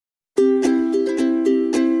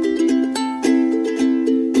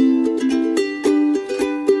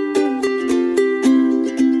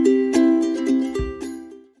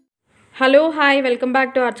Hello hi welcome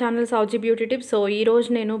back to our channel సౌజీ beauty tips. So ఈరోజు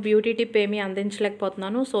నేను beauty tip ఏమీ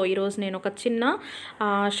అందించలేకపోతున్నాను. సో ఈరోజు నేను ఒక చిన్న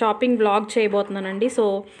షాపింగ్ వ్లాగ్ చేయబోతున్నానండి. సో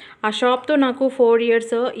ఆ షాప్తో నాకు 4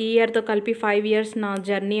 ఇయర్స్, ఈ ఇయర్తో కలిపి 5 ఇయర్స్ నా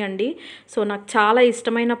జర్నీ అండి. సో నాకు చాలా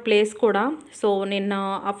ఇష్టమైన ప్లేస్ కూడా. సో నేను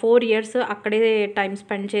ఆ 4 ఇయర్స్ అక్కడే టైం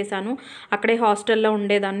స్పెండ్ చేశాను, అక్కడే హాస్టల్లో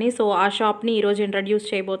ఉండేదాన్ని. సో ఆ షాప్ని ఈరోజు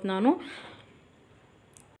ఇంట్రడ్యూస్ చేయబోతున్నాను.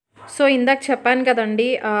 సో ఇందాక చెప్పాను కదండి,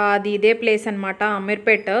 అది ఇదే ప్లేస్ అనమాట,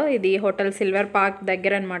 అమీర్పేట్. ఇది హోటల్ సిల్వర్ పార్క్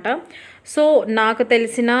దగ్గర అనమాట. సో నాకు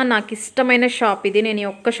తెలిసిన నాకు ఇష్టమైన షాప్ ఇది. నేను ఈ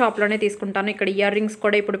ఒక్క షాప్లోనే తీసుకుంటాను. ఇక్కడ ఇయర్ రింగ్స్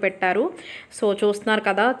కూడా ఇప్పుడు పెట్టారు. సో చూస్తున్నారు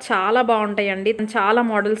కదా, చాలా బాగుంటాయండి. చాలా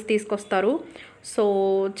మోడల్స్ తీసుకొస్తారు. సో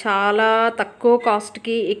చాలా తక్కువ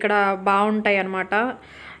కాస్ట్కి ఇక్కడ బాగుంటాయి అన్నమాట.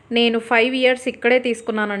 నేను 5 ఇయర్స్ ఇక్కడే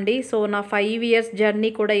తీసుకున్నానండి. సో నా 5 ఇయర్స్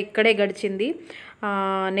జర్నీ కూడా ఇక్కడే గడిచింది.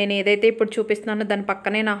 నేను ఏదైతే ఇప్పుడు చూపిస్తున్నానో దాని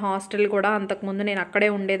పక్కనే నా హాస్టల్ కూడా. అంతకుముందు నేను అక్కడే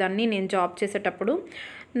ఉండేదాన్ని నేను జాబ్ చేసేటప్పుడు.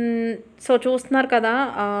 సో చూస్తున్నారు కదా,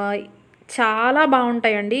 చాలా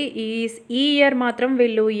బాగుంటాయండి. ఈ ఇయర్ మాత్రం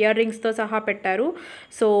వీళ్ళు ఇయర్ రింగ్స్తో సహా పెట్టారు.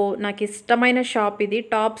 సో నాకు ఇష్టమైన షాప్ ఇది.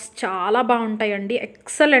 టాప్స్ చాలా బాగుంటాయండి,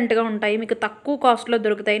 ఎక్సలెంట్గా ఉంటాయి, మీకు తక్కువ కాస్ట్లో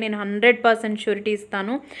దొరుకుతాయి. నేను 100% షూరిటీ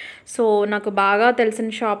ఇస్తాను. సో నాకు బాగా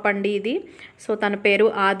తెలిసిన షాప్ అండి ఇది. సో తన పేరు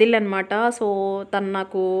ఆదిల్ అనమాట. సో తను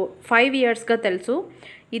నాకు 5 ఇయర్స్గా తెలుసు.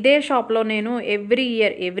 ఇదే షాప్లో నేను ఎవ్రీ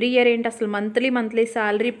ఇయర్ ఏంటి అసలు మంత్లీ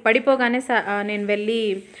శాలరీ పడిపోగానే నేను వెళ్ళి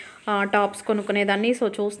టాప్స్ కొనుక్కునేదాన్ని. సో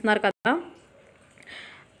చూస్తున్నారు కదా,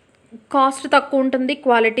 కాస్ట్ తక్కువ ఉంటుంది,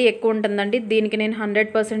 క్వాలిటీ ఎక్కువ ఉంటుందండి. దీనికి నేను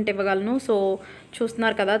 100% ఇవ్వగలను. సో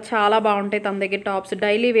చూస్తున్నారు కదా, చాలా బాగుంటాయి తన దగ్గర టాప్స్.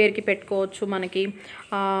 డైలీ వేర్కి పెట్టుకోవచ్చు. మనకి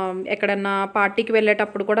ఎక్కడన్నా పార్టీకి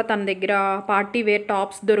వెళ్ళేటప్పుడు కూడా తన దగ్గర పార్టీ వేర్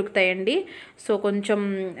టాప్స్ దొరుకుతాయండి. సో కొంచెం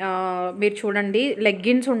మీరు చూడండి,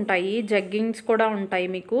 లెగ్గిన్స్ ఉంటాయి, జగ్గింగ్స్ కూడా ఉంటాయి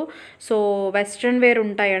మీకు. సో వెస్ట్రన్ వేర్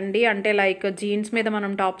ఉంటాయండి, అంటే లైక్ జీన్స్ మీద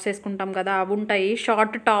మనం టాప్స్ వేసుకుంటాం కదా, అవి ఉంటాయి.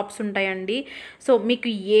 షార్ట్ టాప్స్ ఉంటాయండి. సో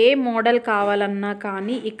మీకు ఏ మోడల్ కావాలన్నా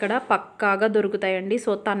కానీ ఇక్కడ పక్కాగా దొరుకుతాయండి.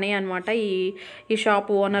 సో తనే అనమాట ఈ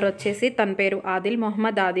షాప్ ఓనర్ వచ్చేసి. తన పేరు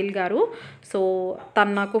మొహమ్మద్ ఆదిల్ గారు. సో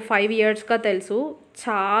తను నాకు 5 ఇయర్స్గా తెలుసు.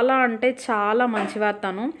 చాలా అంటే చాలా మంచివారు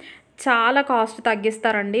తను. చాలా కాస్ట్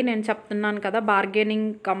తగ్గిస్తారండి. నేను చెప్తున్నాను కదా, బార్గెనింగ్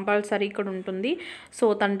కంపల్సరీ ఇక్కడ ఉంటుంది. సో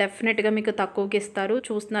తను డెఫినెట్గా మీకు తక్కువకి ఇస్తారు.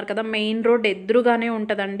 చూస్తున్నారు కదా, మెయిన్ రోడ్ ఎదురుగానే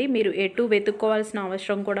ఉంటుందండి. మీరు ఎటు వెతుక్కోవాల్సిన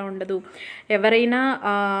అవసరం కూడా ఉండదు. ఎవరైనా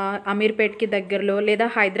అమీర్పేట్కి దగ్గరలో లేదా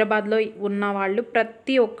హైదరాబాద్లో ఉన్న వాళ్ళు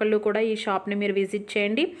ప్రతి ఒక్కళ్ళు కూడా ఈ షాప్ని మీరు విజిట్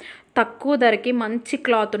చేయండి. తక్కువ ధరకి మంచి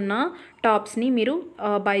క్లాత్ ఉన్న టాప్స్ని మీరు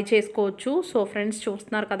బై చేసుకోవచ్చు. సో ఫ్రెండ్స్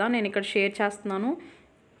చూస్తున్నారు కదా, నేను ఇక్కడ షేర్ చేస్తున్నాను.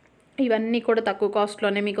 ఇవన్నీ కూడా తక్కువ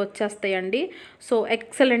కాస్ట్లోనే మీకు వచ్చేస్తాయండి. సో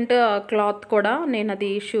ఎక్సలెంట్ క్లాత్ కూడా, నేను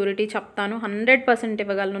అది షూరిటీ చెప్తాను, 100%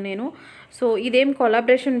 ఇవ్వగలను నేను. సో ఇదేం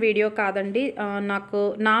కొలాబరేషన్ వీడియో కాదండి.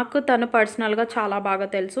 నాకు తను పర్సనల్గా చాలా బాగా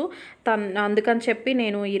తెలుసు. అందుకని చెప్పి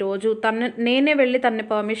నేను ఈరోజు నేనే వెళ్ళి తనని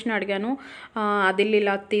పర్మిషన్ అడిగాను. అది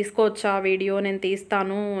ఇలా తీసుకోవచ్చా వీడియో, నేను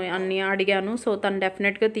తీస్తాను అని అడిగాను. సో తను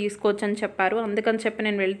డెఫినెట్గా తీసుకోవచ్చు అని చెప్పారు. అందుకని చెప్పి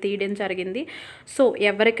నేను వెళ్ళి తీయడం జరిగింది. సో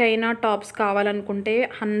ఎవరికైనా టాప్స్ కావాలనుకుంటే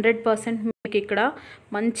 100% మీకు ఇక్కడ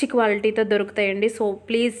మంచి క్వాలిటీతో దొరుకుతాయండి. సో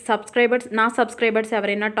ప్లీజ్ నా సబ్స్క్రైబర్స్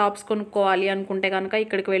ఎవరైనా టాప్స్ కొనుక్కోవాలి అనుకుంటే కనుక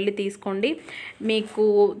ఇక్కడికి వెళ్ళి తీసుకోండి. మీకు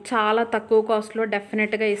చాలా తక్కువ కాస్ట్లో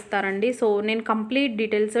డెఫినెట్గా ఇస్తారండి. సో నేను కంప్లీట్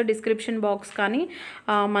డీటెయిల్స్ డిస్క్రిప్షన్ బాక్స్ కానీ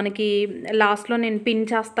మనకి లాస్ట్లో నేను పిన్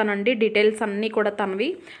చేస్తానండి. డీటెయిల్స్ అన్నీ కూడా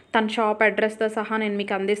తన షాప్ అడ్రస్తో సహా నేను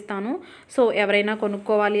మీకు అందిస్తాను. సో ఎవరైనా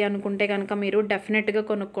కొనుక్కోవాలి అనుకుంటే కనుక మీరు డెఫినెట్గా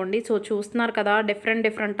కొనుక్కోండి. సో చూస్తున్నారు కదా,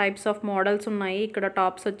 డిఫరెంట్ టైప్స్ ఆఫ్ మోడల్స్ ఉన్నాయి ఇక్కడ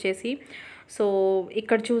టాప్స్ వచ్చేసి. సో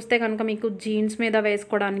ఇక్కడ చూస్తే కనుక మీకు జీన్స్ మీద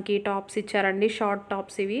వేసుకోవడానికి టాప్స్ ఇచ్చారండి, షార్ట్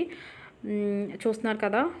టాప్స్ ఇవి. చూస్తున్నారు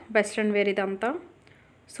కదా, వెస్ట్రన్ వేర్ ఇదంతా.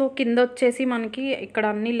 సో కింద వచ్చేసి మనకి ఇక్కడ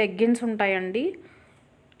అన్ని లెగ్గిన్స్ ఉంటాయండి.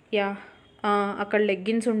 అక్కడ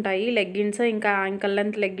లెగ్గిన్స్ ఉంటాయి, లెగ్గిన్స్ ఇంకా యాంకల్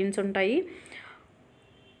లెంత్ లెగ్గిన్స్ ఉంటాయి.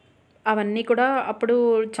 అవన్నీ కూడా అప్పుడు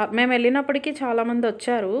మేము వెళ్ళినప్పటికీ చాలామంది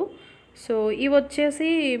వచ్చారు. సో ఇవి వచ్చేసి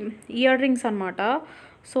ఇయర్ రింగ్స్ అనమాట.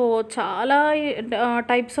 సో చాలా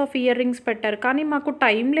టైప్స్ ఆఫ్ ఇయర్ రింగ్స్ పెట్టారు, కానీ మాకు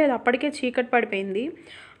టైం లేదు, అప్పటికే చీకటి పడిపోయింది.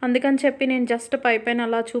 అందుకని చెప్పి నేను జస్ట్ పైన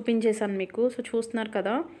అలా చూపించేశాను మీకు. సో చూస్తున్నారు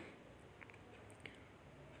కదా,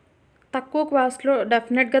 తక్కువ కాస్ట్లో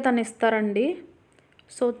డెఫినెట్గా తను ఇస్తారండి.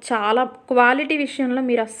 సో చాలా క్వాలిటీ విషయంలో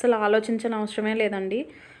మీరు అస్సలు ఆలోచించిన అవసరమే లేదండి.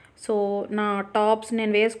 సో నా టాప్స్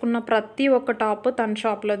నేను వేసుకున్న ప్రతి ఒక్క టాప్ తన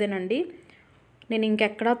షాప్లోదేనండి. నేను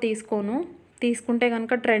ఇంకెక్కడా తీసుకుంటే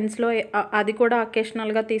కనుక ట్రెండ్స్లో, అది కూడా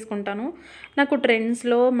అకేషనల్గా తీసుకుంటాను. నాకు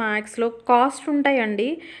ట్రెండ్స్లో మ్యాక్స్లో కాస్ట్ ఉంటాయండి,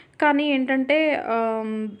 కానీ ఏంటంటే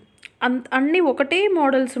అన్నీ ఒకటే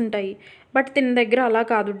మోడల్స్ ఉంటాయి. బట్ తిన దగ్గర అలా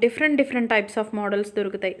కాదు, డిఫరెంట్ టైప్స్ ఆఫ్ మోడల్స్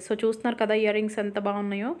దొరుకుతాయి. సో చూస్తున్నారు కదా, ఇయర్ రింగ్స్ ఎంత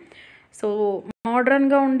బాగున్నాయో. సో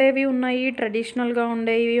మోడ్రన్‌గా ఉండేవి ఉన్నాయి, ట్రెడిషనల్‌గా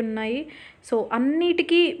ఉండేవి ఉన్నాయి. సో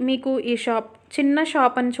అన్నిటికి మీకు ఈ షాప్ చిన్న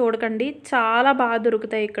షాప్ అని చూడకండి. చాలా బాగా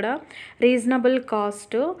దొరుకుతాయి ఇక్కడ. Reasonable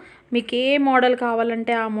cost. మీకు ఏ మోడల్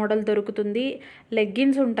కావాలంటే ఆ మోడల్ దొరుకుతుంది.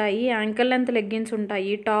 లెగ్గిన్స్ ఉంటాయి, యాంకిల్ లెంత్ లెగ్గిన్స్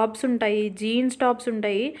ఉంటాయి, టాప్స్ ఉంటాయి, జీన్స్ టాప్స్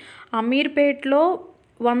ఉంటాయి. అమీర్పేట్‌లో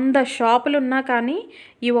 100 షాపులున్నా కానీ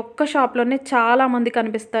ఈ ఒక్క షాప్‌లోనే చాలామంది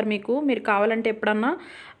కనిపిస్తారు మీకు. మీరు కావాలంటే ఎప్పుడన్నా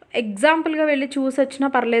ఎగ్జాంపుల్‌గా వెళ్లి చూసొచ్చినా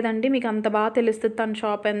పర్లేదండి. మీకు అంత బాగా తెలుస్తది తన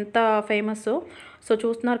షాప్ ఎంత ఫేమస్సో. సో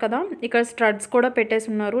చూస్తున్నారు కదా! ఇక్కడ స్టడ్స్ కూడా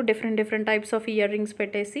పెట్టేసున్నారు. Different types of ear rings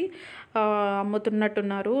పెట్టేసి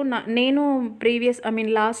అమ్ముతున్నట్టున్నారు. నేను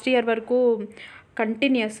లాస్ట్ ఇయర్ వరకు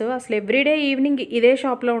కంటిన్యూయస్ అసలు ఎవ్రీడే ఈవినింగ్ ఇదే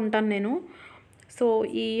షాప్‌లో ఉంటాను నేను. సో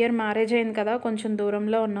ఈ ఇయర్ మ్యారేజ్ అయింది కదా! కొంచెం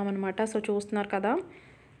దూరంలో ఉన్నామన్నమాట. సో చూస్తున్నారు కదా!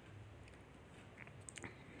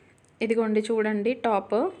 ఇదిగోండి చూడండి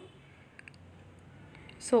టాప్.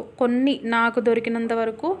 సో కొన్ని నాకు దొరికినంత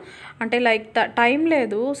వరకు అంటే లైక్ టైం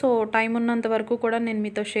లేదు. సో టైం ఉన్నంత వరకు కూడా నేను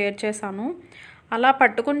మీతో షేర్ చేశాను. అలా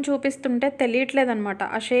పట్టుకొని చూపిస్తుంటే తెలియట్లేదనమాట.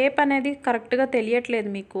 ఆ షేప్ అనేది కరెక్ట్‌గా తెలియట్లేదు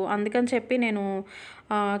మీకు. అందుకని చెప్పి నేను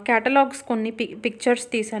కేటలాగ్స్ కొన్ని పిక్చర్స్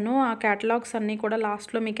తీశాను. ఆ కేటలాగ్స్ అన్నీ కూడా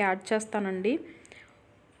లాస్ట్‌లో మీకు యాడ్ చేస్తానండి.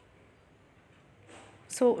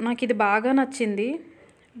 సో నాకు ఇది బాగా నచ్చింది.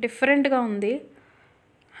 డిఫరెంట్‌గా ఉంది.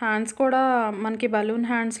 హ్యాండ్స్ కూడా మనకి బలూన్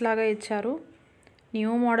హ్యాండ్స్ లాగా ఇచ్చారు.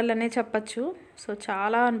 న్యూ మోడల్ అనే చెప్పచ్చు. సో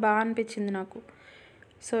చాలా బాగా అనిపించింది నాకు.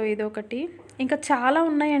 సో ఇదొకటి. ఇంకా చాలా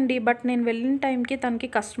ఉన్నాయండి. బట్ నేను వెళ్ళిన టైంకి తనకి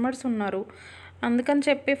కస్టమర్స్ ఉన్నారు. అందుకని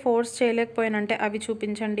చెప్పి ఫోర్స్ చేయలేకపోయాను. అంటే అవి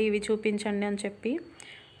చూపించండి, ఇవి చూపించండి అని చెప్పి.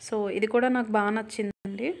 సో ఇది కూడా నాకు బాగా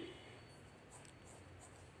నచ్చిందండి.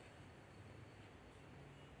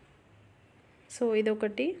 సో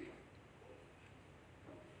ఇదొకటి.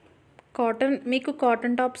 మీకు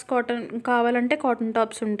కాటన్ టాప్స్ కావాలంటే కాటన్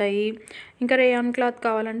టాప్స్ ఉంటాయి. ఇంకా రేయాన్ క్లాత్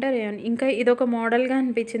కావాలంటే రేయాన్. ఇంకా ఇదొక మోడల్‌గా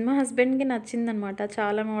అనిపించింది. మా హస్బెండ్‌కి నచ్చిందనమాట.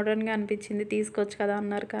 చాలా మోడర్న్‌గా అనిపించింది. తీసుకోవచ్చు కదా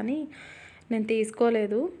అన్నారు కానీ నేను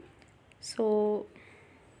తీసుకోలేదు. సో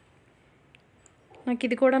నాకు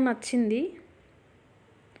ఇది కూడా నచ్చింది.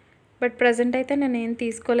 బట్ ప్రెజెంట్ అయితే నేనేం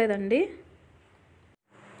తీసుకోలేదండి.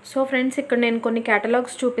 సో ఫ్రెండ్స్ ఇక్కడ నేను కొన్ని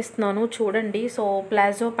కేటలాగ్స్ చూపిస్తున్నాను చూడండి. సో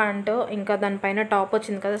ప్లాజో ప్యాంట్ ఇంకా దానిపైన టాప్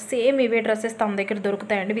వచ్చింది కదా! సేమ్ ఇవే డ్రెస్సెస్ తన దగ్గర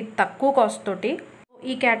దొరుకుతాయండి విత్ తక్కువ కాస్ట్ తోటి.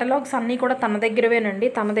 ఈ కేటలాగ్స్ అన్నీ కూడా తన దగ్గరవేనండి.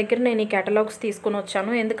 తన దగ్గర నేను ఈ కేటలాగ్స్ తీసుకొని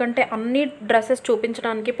వచ్చాను. ఎందుకంటే అన్ని డ్రెస్సెస్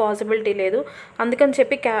చూపించడానికి పాసిబిలిటీ లేదు. అందుకని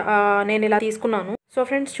చెప్పి నేను ఇలా తీసుకున్నాను. సో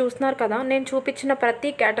ఫ్రెండ్స్ చూస్తున్నారు కదా! నేను చూపించిన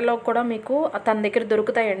ప్రతి కేటలాగ్ కూడా మీకు తన దగ్గర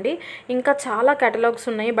దొరుకుతాయండి. ఇంకా చాలా కేటలాగ్స్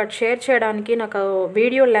ఉన్నాయి. బట్ షేర్ చేయడానికి నాకు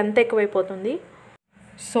వీడియో లెంత్ ఎక్కువైపోతుంది.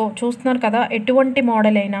 సో చూస్తున్నారు కదా! ఎటువంటి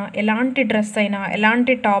మోడల్ అయినా, ఎలాంటి డ్రెస్ అయినా,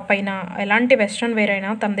 ఎలాంటి టాప్ అయినా, ఎలాంటి వెస్ట్రన్ వేర్ అయినా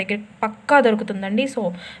తన దగ్గర పక్కా దొరుకుతుందండి. సో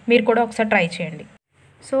మీరు కూడా ఒకసారి ట్రై చేయండి.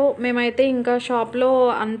 సో మేమైతే ఇంకా షాప్‌లో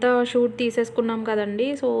అంతా షూట్ తీసేసుకున్నాం కదండీ!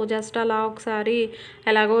 సో జస్ట్ అలా ఒకసారి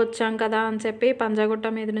ఎలాగో వచ్చాం కదా అని చెప్పి పంజాగుట్ట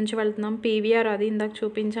మీద నుంచి వెళ్తున్నాం. పీవీఆర్ అది ఇందాక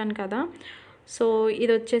చూపించాను కదా! సో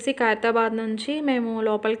ఇదొచ్చేసి ఖైరతాబాద్ నుంచి మేము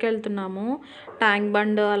లోపలికి వెళ్తున్నాము. ట్యాంక్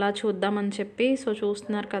బండ్ అలా చూద్దామని చెప్పి. సో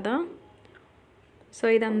చూస్తున్నారు కదా! సో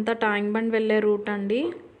ఇదంతా ట్యాంక్ బండ్ వెళ్ళే రూట్ అండి.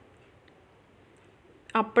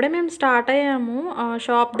 అప్పుడే మేము స్టార్ట్ అయ్యాము.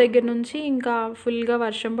 షాప్ దగ్గర నుంచి ఇంకా ఫుల్‌గా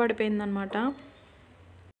వర్షం పడిపోయిందనమాట.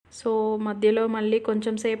 సో మధ్యలో మళ్ళీ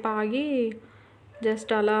కొంచెం సేపు ఆగి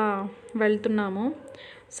జస్ట్ అలా వెళ్తున్నాము.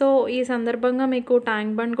 సో ఈ సందర్భంగా మీకు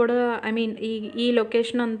ట్యాంక్ బండ్ కూడా ఈ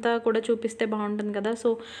లొకేషన్ అంతా కూడా చూపిస్తే బాగుంటుంది కదా! సో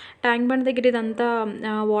ట్యాంక్ బండ్ దగ్గర ఇదంతా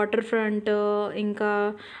వాటర్ ఫ్రంట్ ఇంకా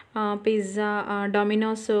pizza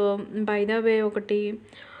Domino's by the way ఒకటి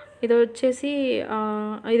ఇది వచ్చేసి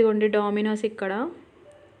ఇదిగోండి డొమినోస్ ఇక్కడ.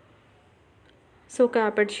 సో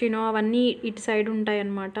క్యాపుచినో అవన్నీ ఇటు సైడ్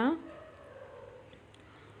ఉంటాయన్నమాట.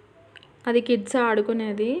 అది కిడ్స్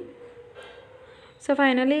ఆడుకునేది. సో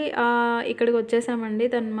ఫైనలీ ఇక్కడికి వచ్చేసామండి.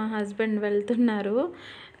 మా హస్బెండ్ వెళ్తున్నారు.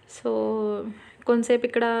 సో కొంతసేపు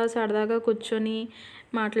ఇక్కడ సరదాగా కూర్చొని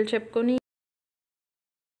మాటలు చెప్పుకొని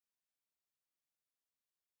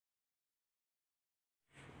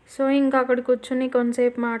సో ఇంకా అక్కడ కూర్చొని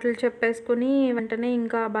కొంతసేపు మాటలు చెప్పేసుకుని వెంటనే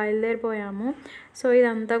ఇంకా బయలుదేరిపోయాము. సో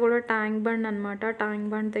ఇదంతా కూడా ట్యాంక్ బండ్ అనమాట. ట్యాంక్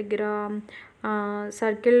బండ్ దగ్గర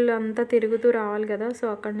సర్కిల్ అంతా తిరుగుతూ రావాలి కదా! సో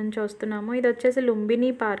అక్కడ నుంచి వస్తున్నాము. ఇది వచ్చేసి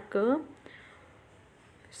లుంబిని పార్క్.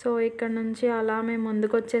 సో ఇక్కడ నుంచి అలా మేము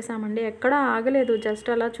ముందుకు వచ్చేసామండి. ఎక్కడ ఆగలేదు. జస్ట్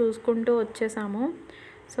అలా చూసుకుంటూ వచ్చేసాము.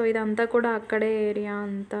 సో ఇదంతా కూడా అక్కడే ఏరియా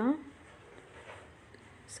అంతా.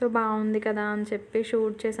 సో బాగుంది కదా అని చెప్పి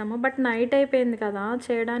షూట్ చేసాము. బట్ నైట్ అయిపోయింది కదా!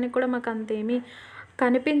 చేయడానికి కూడా మాకు అంతేమీ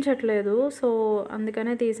కనిపించట్లేదు. సో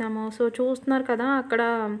అందుకనే తీసాము. సో చూస్తున్నారు కదా! అక్కడ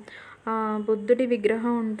బుద్ధుడి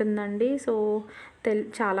విగ్రహం ఉంటుందండి. సో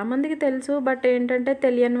చాలామందికి తెలుసు. బట్ ఏంటంటే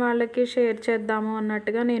తెలియని వాళ్ళకి షేర్ చేద్దాము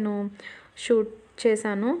అన్నట్టుగా నేను షూట్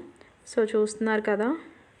చేశాను. సో చూస్తున్నారు కదా.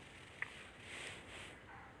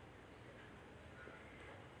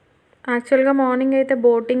 యాక్చువల్గా మార్నింగ్ అయితే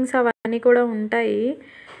బోటింగ్స్ అవన్నీ కూడా ఉంటాయి,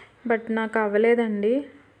 బట్ నాకు అవ్వలేదండి.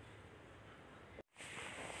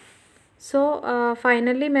 సో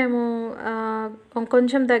ఫైనల్లీ మేము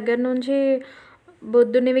కొంచెం దగ్గర నుంచి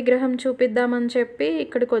బుద్ధుని విగ్రహం చూపిద్దామని చెప్పి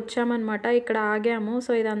ఇక్కడికి వచ్చామన్నమాట. ఇక్కడ ఆగాము.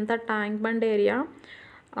 సో ఇదంతా ట్యాంక్ బండ్ ఏరియా.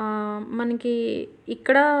 మనకి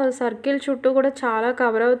ఇక్కడ సర్కిల్ చుట్టూ కూడా చాలా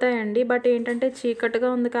కవర్ అవుతాయండి, బట్ ఏంటంటే చీకటిగా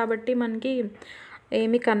ఉంది కాబట్టి మనకి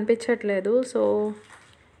ఏమీ కనిపించట్లేదు. సో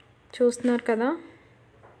చూస్తున్నారు కదా.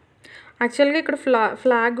 యాక్చువల్గా ఇక్కడ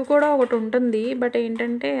ఫ్లాగ్ కూడా ఒకటి ఉంటుంది, బట్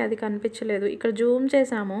ఏంటంటే అది కనిపించలేదు. ఇక్కడ జూమ్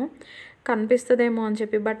చేసాము కనిపిస్తుందేమో అని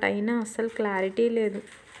చెప్పి, బట్ అయినా అస్సలు క్లారిటీ లేదు.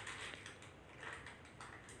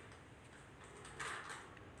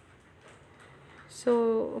 సో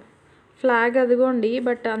ఫ్లాగ్ అదిగోండి,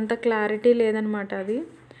 బట్ అంత క్లారిటీ లేదనమాట అది.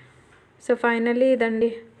 సో ఫైనల్లీ ఇదండి